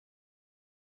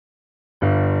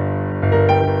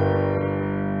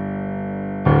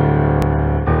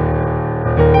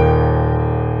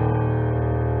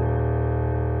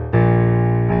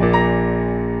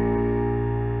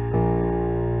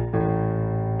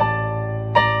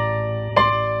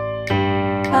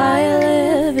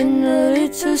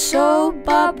little soap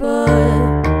opera,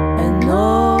 and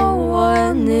no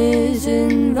one is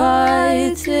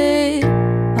invited.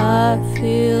 I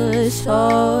feel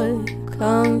so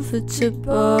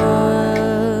comfortable.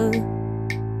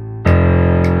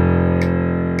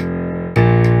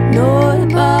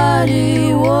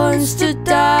 Nobody wants to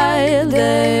die,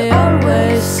 they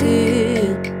always see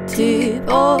the tip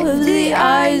of the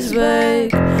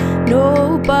iceberg.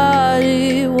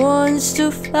 Nobody wants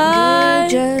to fly,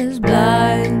 they're just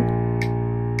blind.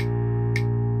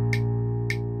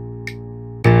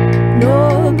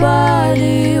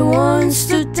 Nobody wants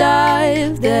to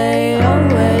dive, they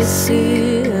always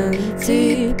see the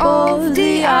tip of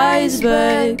the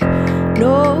iceberg.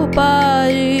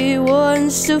 Nobody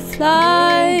wants to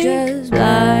fly, just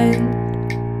blind.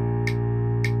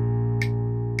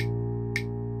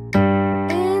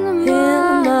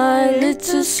 In my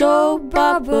little soap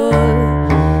opera,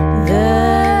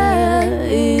 there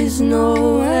is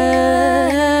no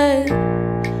way.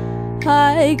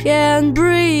 I can't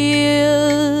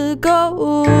breathe,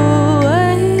 go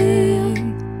away.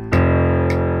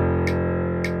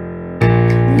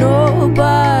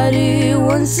 Nobody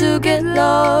wants to get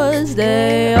lost,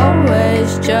 they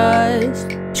always just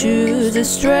choose the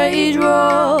straight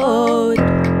road.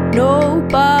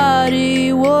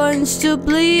 Nobody wants to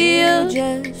bleed,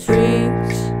 just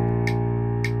freaks.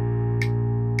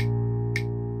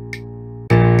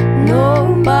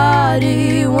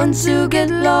 Nobody wants to get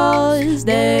lost,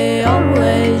 they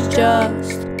always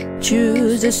just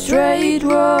choose the straight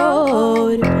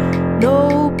road.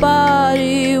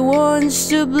 Nobody wants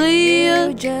to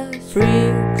bleed, just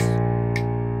freaks.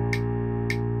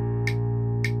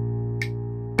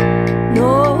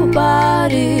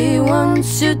 Nobody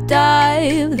wants to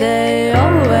dive, they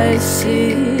always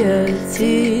see the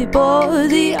tip of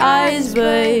the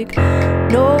iceberg.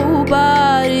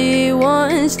 Nobody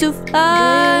wants to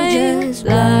fly, they're just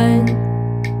blind.